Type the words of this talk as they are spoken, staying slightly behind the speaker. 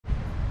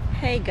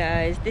Hey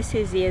guys, this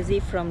is Yazi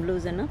from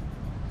Luzana.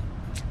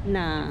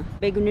 না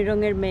বেগুনি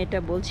রঙের মেয়েটা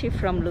বলছি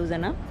ফ্রম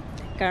লুজানা,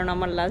 কারণ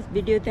আমার লাস্ট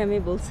ভিডিওতে আমি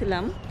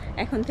বলছিলাম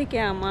এখন থেকে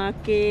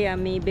আমাকে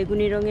আমি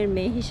বেগুনি রঙের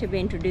মেয়ে হিসেবে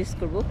ইন্ট্রোডিউস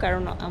করব,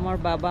 কারণ আমার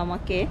বাবা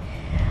আমাকে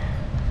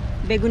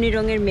বেগুনি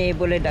রঙের মেয়ে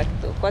বলে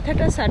ডাকতো।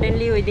 কথাটা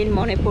সাডেনলি ওই দিন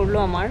মনে পড়লো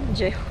আমার,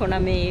 যখন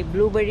আমি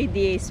ব্লুবেরি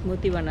দিয়ে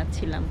স্মুদি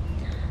বানাচ্ছিলাম।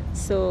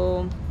 সো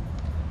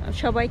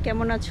সবাই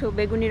কেমন আছো?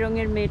 বেগুনি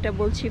রঙের মেয়েটা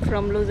বলছি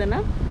ফ্রম লুজানা।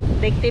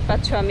 দেখতেই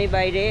পাচ্ছ আমি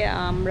বাইরে,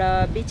 আমরা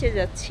বিচে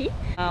যাচ্ছি।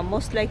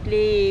 Most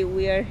likely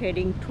we are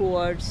heading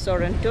towards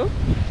Toronto.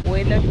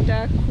 ওয়েদারটা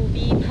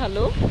খুবই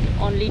ভালো,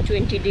 অনলি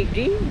 20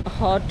 ডিগ্রি,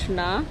 হট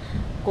না,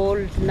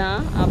 কোল্ড না,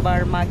 আবার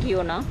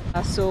মাঘিও না।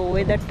 সো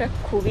ওয়েদারটা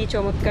খুবই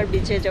চমৎকার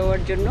বিচে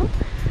যাওয়ার জন্য।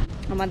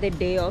 আমাদের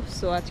ডে অফ,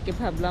 সো আজকে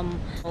ভাবলাম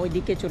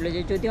ওইদিকে চলে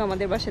যাই, যদিও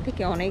আমাদের বাসা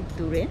থেকে অনেক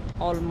দূরে,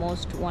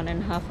 অলমোস্ট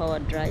 1.5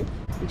 আওয়ার ড্রাইভ।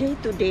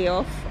 যেহেতু ডে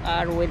অফ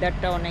আর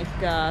ওয়েদারটা অনেক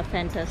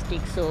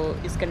fantastic, so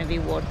it's can be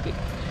worth it.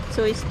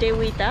 So stay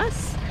with us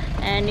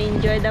and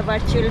enjoy the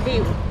virtual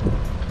view.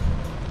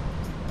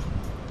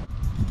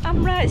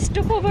 আমরা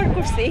স্টপ ওভার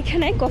করছি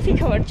এখানে কফি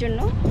খাওয়ার জন্য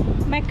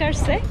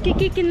ম্যাকার্সে।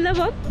 কি কিনলাম?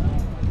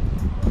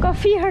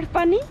 কফি আর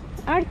পানি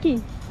আর কি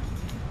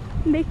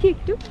দেখি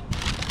একটু।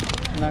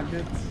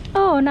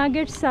 ও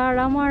নাগেটস আর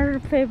আমার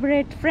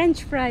favourite French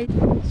fry.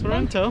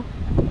 Toronto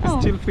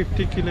still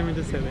 50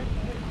 kilometers away.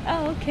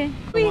 ওকে,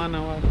 1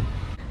 hour.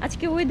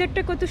 আজকে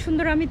ওয়েদারটা কত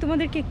সুন্দর, আমি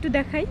তোমাদেরকে একটু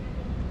দেখাই।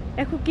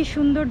 দেখো কি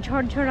সুন্দর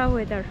ঝড়ঝড়া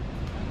ওয়েদার,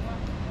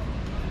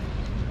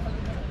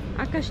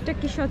 আকাশটা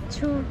কি স্বচ্ছ,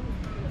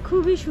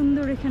 খুবই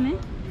সুন্দর এখানে,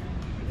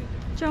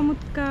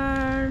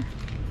 চমৎকার।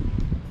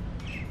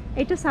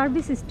 এটা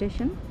সার্ভিস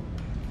স্টেশন।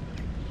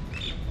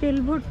 তেল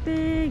ভরতে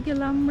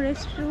গেলাম,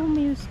 রেস্টরুম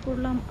ইউজ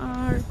করলাম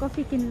আর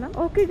কফি কিনলাম।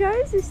 Okay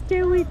guys, stay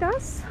with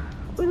us,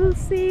 will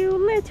see you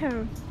later.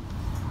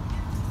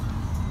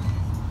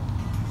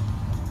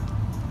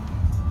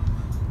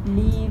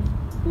 Leave,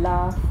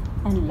 love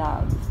and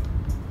love.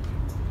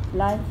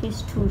 Life is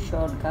too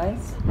short,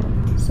 guys,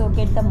 so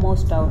get the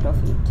most out of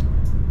it.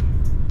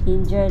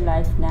 Enjoy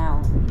life now.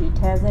 It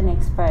has an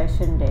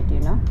expiration date,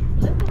 you know.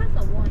 Look, it has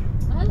a one.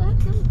 I like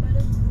those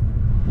better.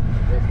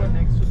 This one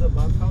next to the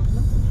bus house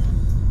now?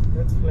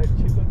 That's flat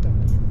cheaper.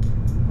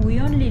 We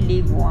only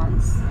live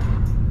once,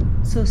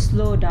 so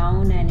slow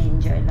down and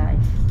enjoy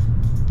life.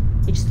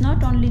 It's not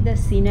only the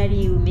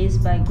scenery you miss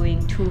by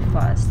going too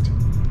fast,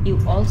 you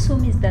also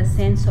miss the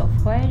sense of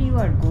where you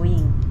are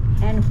going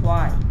and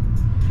why.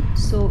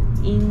 So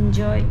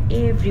enjoy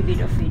every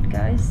bit of it,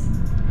 guys.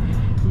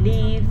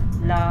 Live,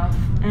 laugh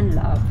and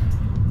love.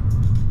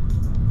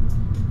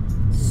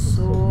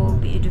 So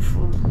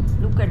beautiful.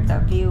 Look at the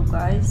view,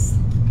 guys.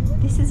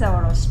 This is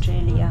our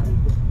Australia.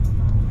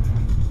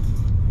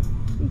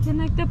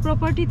 এখানে একটা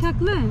property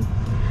থাকলে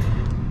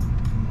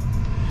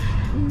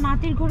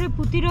নাতির ঘরে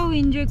পুতিরাও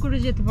enjoy করে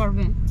যেতে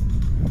পারবে।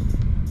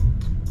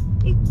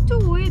 একটু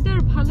weather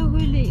ভালো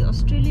হইলেই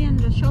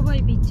অস্ট্রেলিয়ানরা সবাই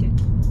বিচে।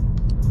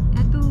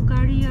 এত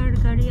গাড়ি আর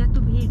গাড়ি, এত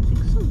ভিড়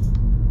দেখছো?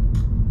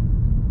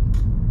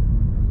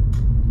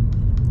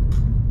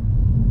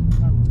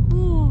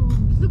 Oh,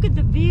 look at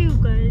the view,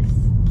 guys.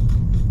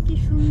 কি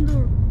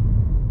সুন্দর।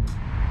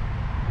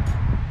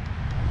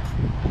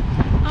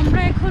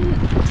 আমরা এখন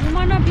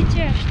জুমানা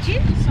বিচে আসছি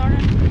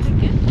টরন্টো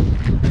থেকে।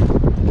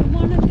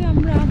 জুমানাতে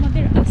আমরা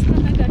আমাদের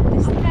আস্তানা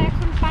গাড়তেছি।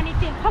 এখন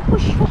পানিতে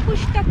হাপুস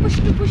হাপুস টাপুস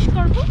টুপুস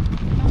করবো।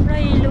 আমরা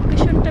এই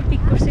লোকেশনটা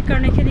পিক করছি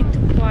কারণ এখানে একটু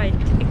কোয়াইট,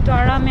 একটু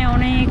আরামে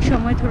অনেক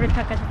সময় ধরে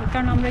থাকা যাবে,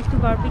 কারণ আমরা একটু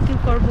বারবিকিউ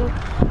করব,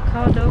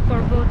 খাওয়া দাওয়া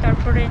করব,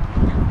 তারপরে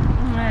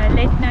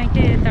লেট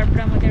নাইটে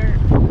তারপরে আমাদের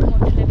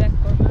হোটেলে ব্যাক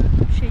করব।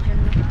 সেই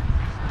জন্য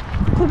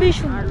খুবই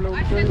সুন্দর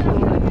লোকজন,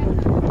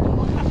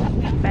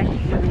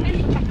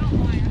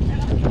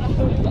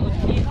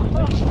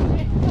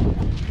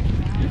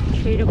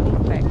 সেই রকম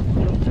প্যাক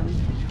লোকজন,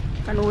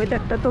 কারণ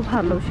ওয়েদারটা তো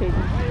ভালো। সেই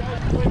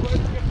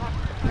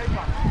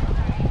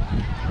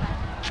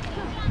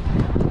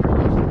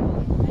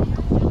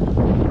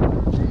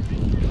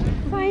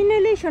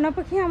ফাইনালি সোনা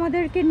পাখি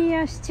আমাদেরকে নিয়ে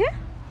আসছে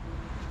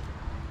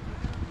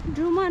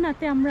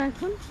জুমানাতে। আমরা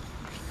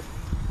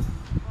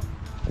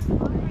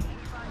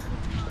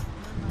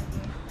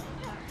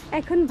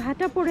এখন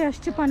ভাটা পড়ে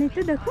আসছে পানিতে।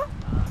 দেখো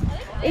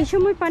এই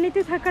সময় পানিতে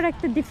থাকার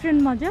একটা ডিফারেন্ট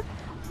মজা,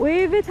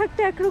 ওয়েভে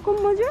থাকতে একরকম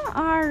মজা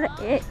আর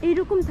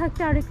এইরকম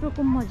থাকতে আরেক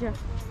রকম মজা।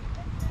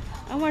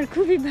 আমার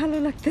খুবই ভালো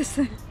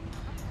লাগতেছে।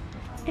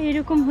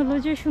 এইরকম হলো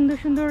যে সুন্দর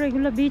সুন্দর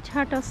এগুলো বিচ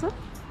হাট আছে,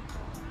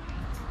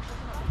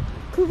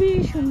 খুবই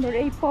সুন্দর।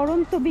 এই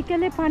পড়ন্ত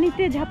বিকেলে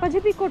পানিতে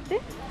ঝাপাঝাপি করতে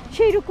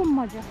সেই রকম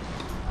মজা।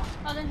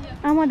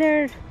 আমাদের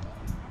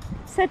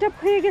সেট আপ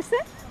হয়ে গেছে।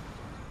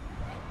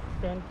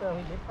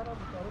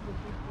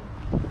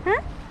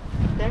 হ্যাঁ,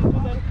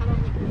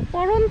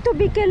 পড়ন্ত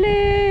বিকেলে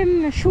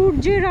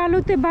সূর্যের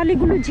আলোতে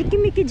বালিগুলো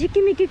ঝিকিমিকি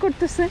ঝিকিমিকি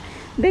করতেছে,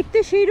 দেখতে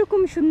সেই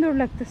রকম সুন্দর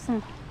লাগতেছে।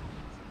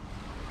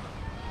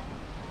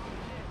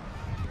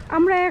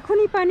 আমরা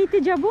এখনই পানিতে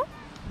যাব।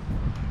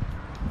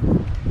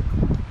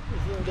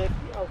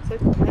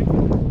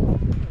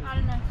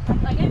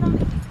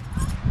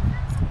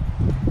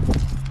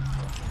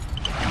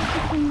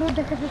 সুন্দর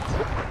দেখা যাচ্ছে।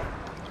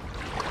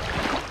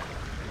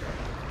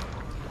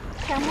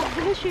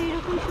 শামুকগুলো সেই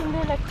রকম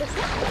সুন্দর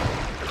লাগতেছে।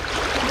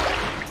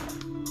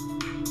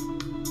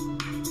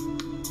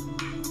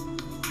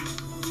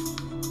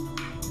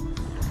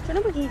 চলো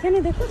বাকি এখানে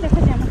দেখো, দেখা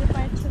যায় আমাদের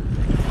পায়ের ছবি।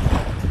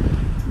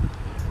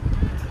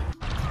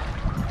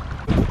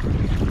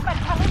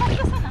 ভালো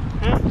লাগতেছে না?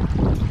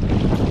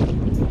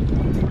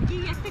 কি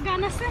একটা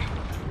গান আছে,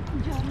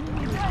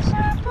 জন্মে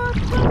ভাষা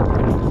পত্র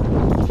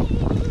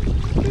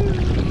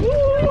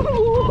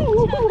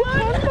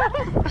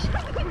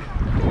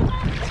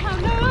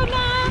ছাড়ো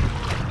না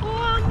ও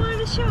আমার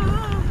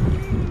সব,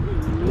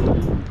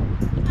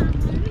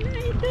 আমার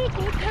নাই তো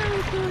কোথাও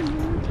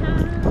কোনো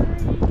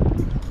ঠাই,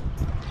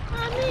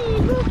 আমি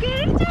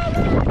বুকের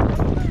জ্বালা,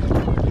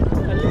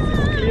 At least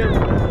it's clear.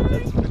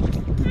 That's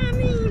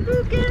আমি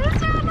বুকের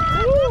জ্বালা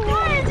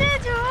কোথায় যে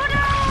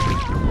জোড়াই,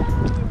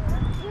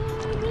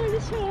 আমার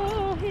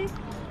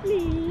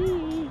সহেলি,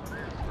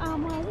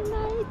 আমার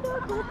নাই তো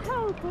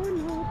কোথাও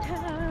কোনো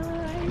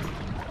ঠাই,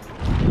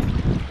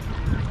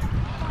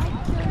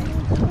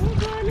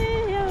 বলে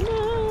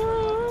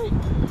আমার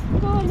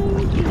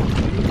কলঙ্কি।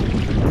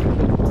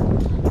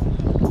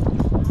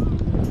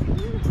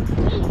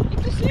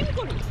 একটু সুইম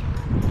করি।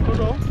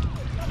 Hello.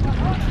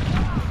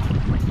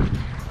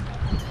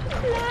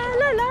 লা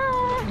লা লা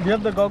Do you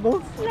have the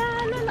goggles? লা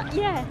লা লা,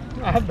 yeah.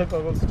 I have the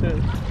goggles too.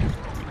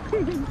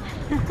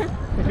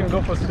 You can go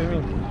for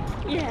swimming.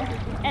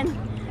 And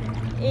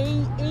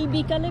এই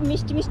বিকালে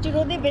মিষ্টি মিষ্টি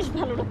রোদে বেশ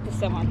ভালো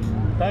লাগতেছে আমার।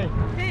 তাই?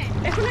 হ্যাঁ,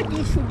 দেখো না কি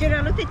সূর্যের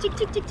আলোতে চিক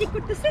চিক চিক চিক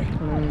করতেছে।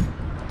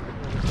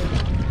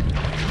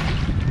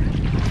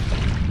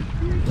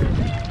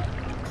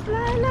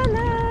 লা লা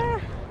লা,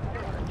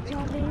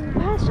 জলের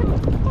ভাষা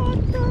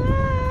কত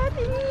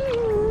আদি,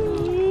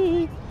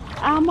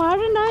 আমার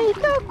নাই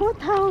তো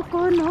কোথাও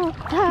কোনো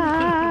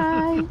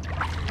ঠাই,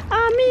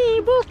 আমি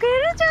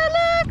বুকের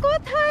জ্বালা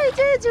কোথায়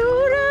যে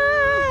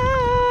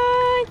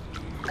জুড়াই,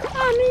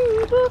 আমি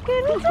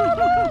বুকের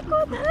জ্বালা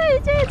কোথায়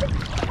যে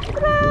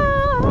জুড়াই,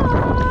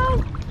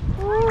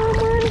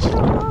 আমার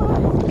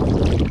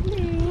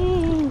সঙ্গে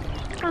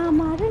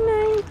আমার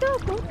নাই তো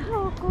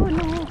কোথাও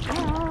কোনো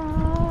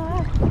ঠাই,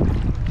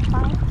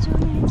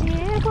 পাঁচজনে যে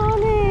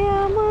বলে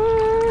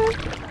আমার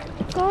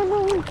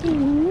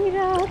কলঙ্কিনী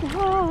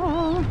রাধা,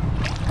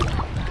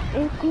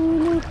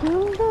 একুল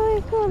একুল দই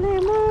কোলে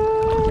মা,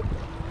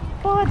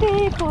 পদে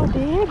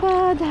পদে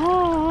বাধা,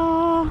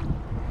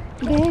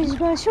 বেশ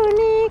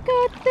বাসনি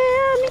কাটতে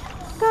আমি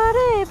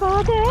কারে বা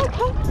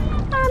দেখাই,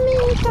 আমি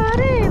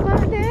কারে বা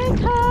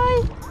দেখাই,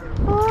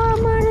 ও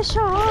আমার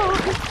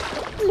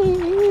সহেলি,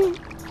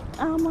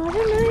 আমার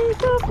নাই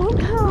তো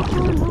কোথাও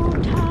কোনো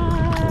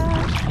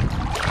ঠাই।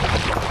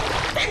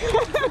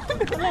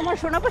 আমার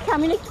সোনা পাখি,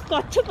 আমি নাকি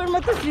কচ্ছপের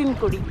মতো সুইম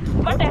করি,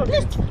 বাট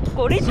অ্যাটলিস্ট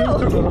করি তো,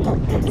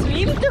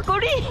 সুইম তো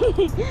করি।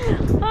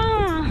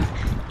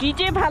 কি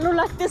যে ভালো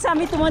লাগতেছে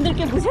আমি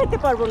তোমাদেরকে বুঝাইতে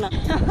পারবো না,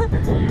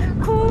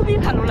 খুবই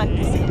ভালো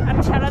লাগতেছে,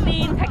 আমি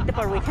সারাদিন থাকতে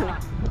পারবো এখানে।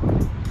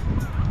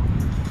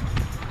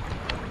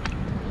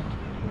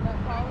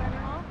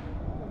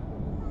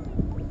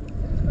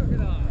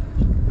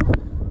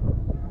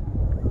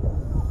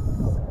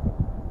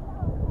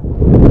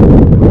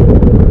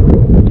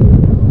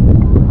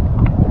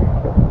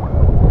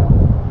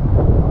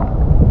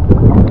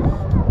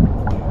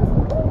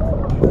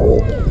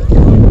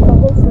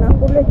 না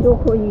করলে চোখ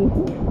ওই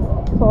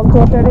সল্ট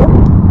ওয়াটারে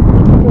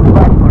চোখ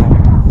বার করে,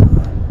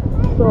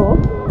 তো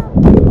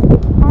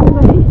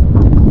আমরা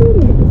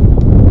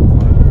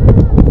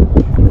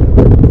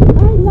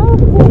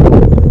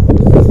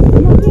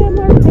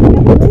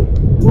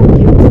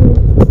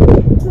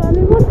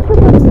আমি বলতে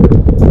পারি।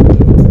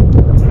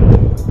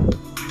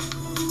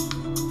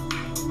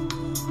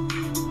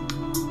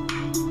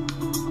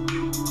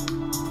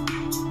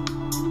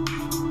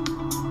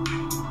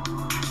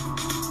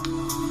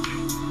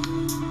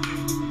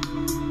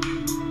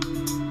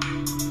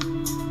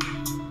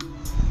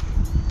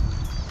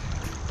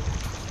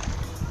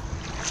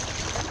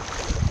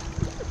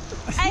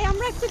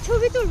 আমরা একটা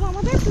ছবি তুলবো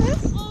আমাদের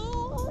প্লেস।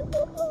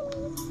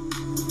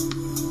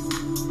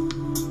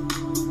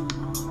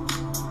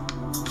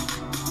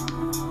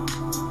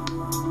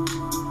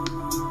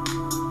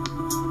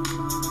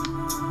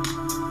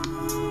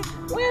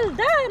 ওয়েল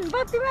ডান,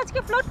 বাট তুমি আজকে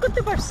ফ্লোট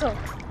করতে পারছো।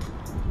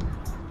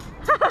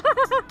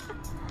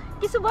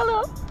 কিছু বলো।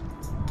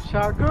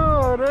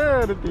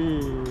 সাগরের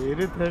তীর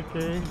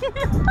থেকে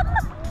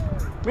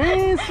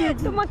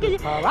তোমাকে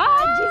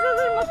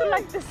জিসাসের মতো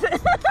লাগতেছে।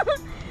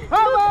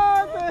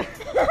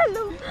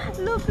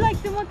 লুক লাইক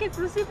তোমাকে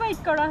ক্রুসিফাইড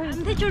করা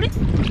হয়েছে। চুরি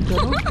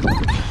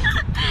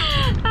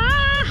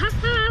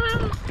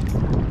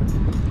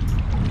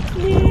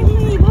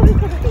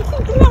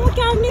তুমি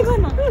আমাকে আর নিবে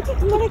না,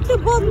 তোমার একটা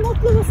বদ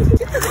মতলব আছে।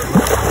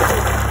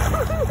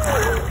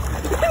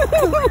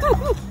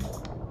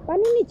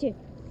 পানির নিচে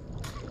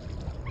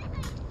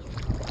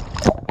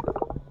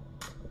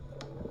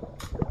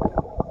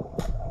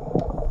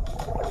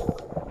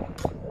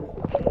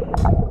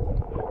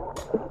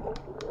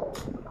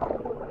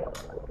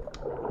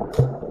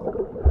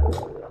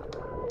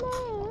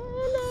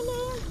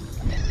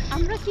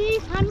আমরা কি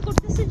ফান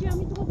করতেছি যে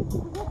আমি তোমাকে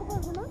কিছু বলতে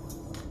পারবো না?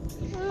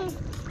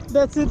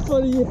 That's it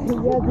for you.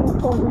 Yeah, this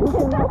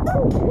conversation.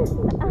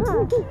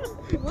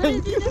 What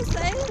did you just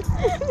say?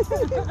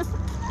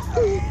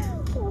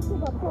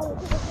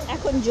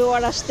 এখন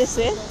জোয়ার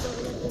আসতেছে।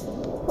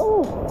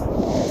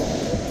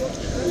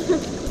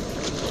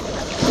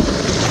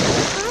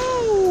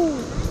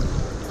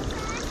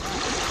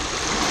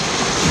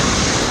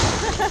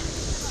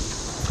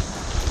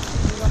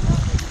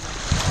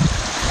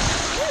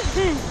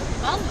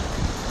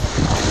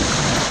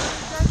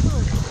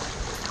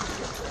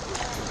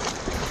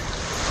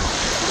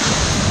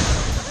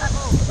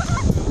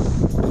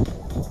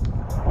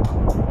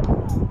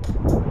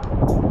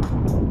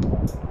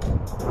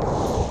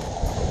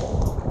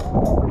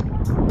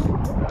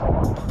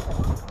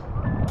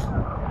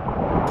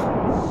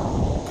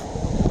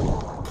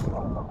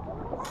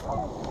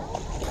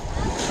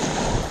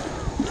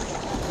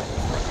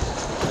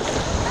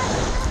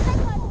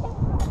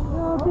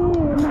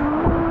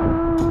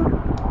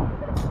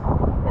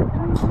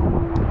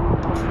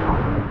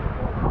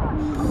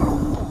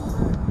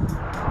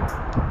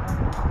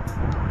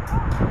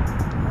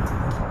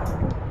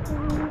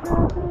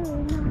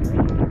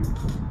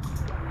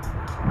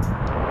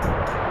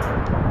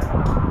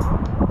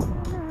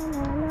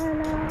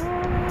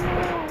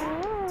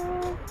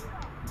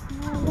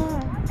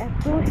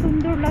 এত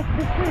সুন্দর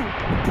লাগতেছে,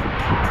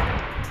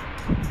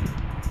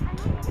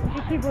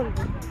 কি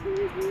বলবো।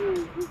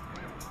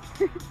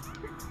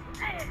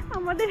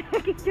 আমাদের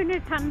এক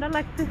একজনের ঠান্ডা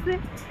লাগতেছে,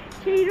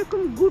 সেই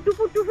রকম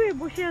গুটুপুটু হয়ে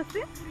বসে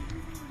আছে।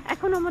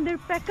 এখন আমাদের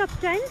প্যাক আপ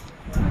টাইম।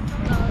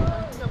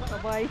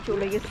 সবাই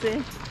চলে গেছে,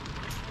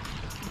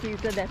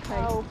 ভিউটা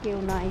দেখায় কেউ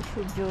নাই।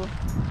 সূর্য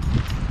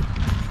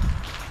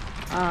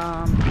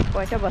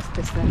কয়টা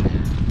বাজতেছে?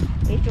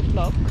 8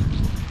 o'clock।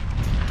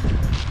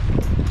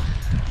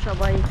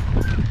 সবাই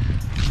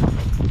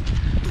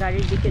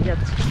গাড়ির দিকে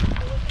যাচ্ছে,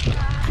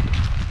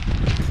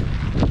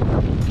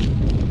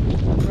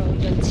 আমরাও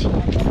যাচ্ছি।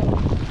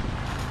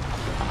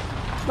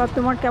 বা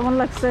তোমার কেমন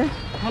লাগছে?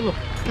 Hello.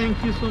 Thank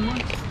you so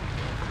much.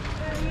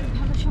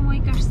 ভালো সময়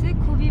কাটছে,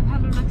 খুবই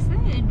ভালো লাগছে।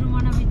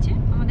 ড্রুমানা বিচে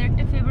আমাদের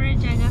একটা ফেভারিট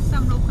জায়গা আছে,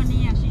 আমরা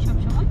ওখানেই আসি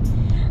সবসময়।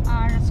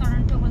 আর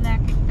সরন্টো বলে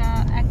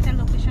একটা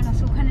লোকেশন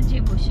আছে, ওখানে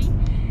যেয়ে বসি।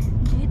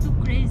 যেহেতু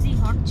ক্রেজি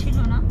হট ছিল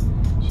না,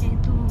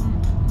 সেহেতু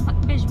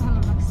বেশ ভালো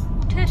লাগছে।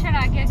 উঠে আসার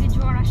আগে আগে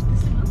জ্বর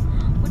আসতেছিল,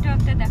 ওটা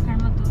একটা দেখার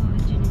মতো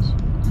জিনিস,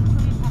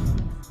 খুবই ভালো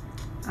লাগছে।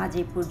 আজ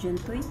এই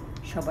পর্যন্তই।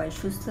 সবাই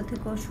সুস্থ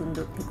থেকো,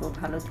 সুন্দর থেকো,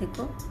 ভালো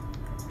থেকো।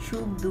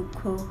 সুখ দুঃখ,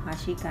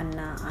 হাসি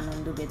কান্না,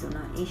 আনন্দ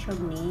বেদনা এইসব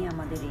নিয়েই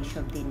আমাদের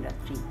এইসব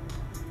দিনরাত্রি।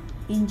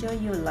 Enjoy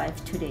your life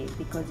today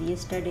because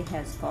yesterday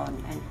has gone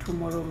and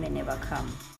tomorrow may never come.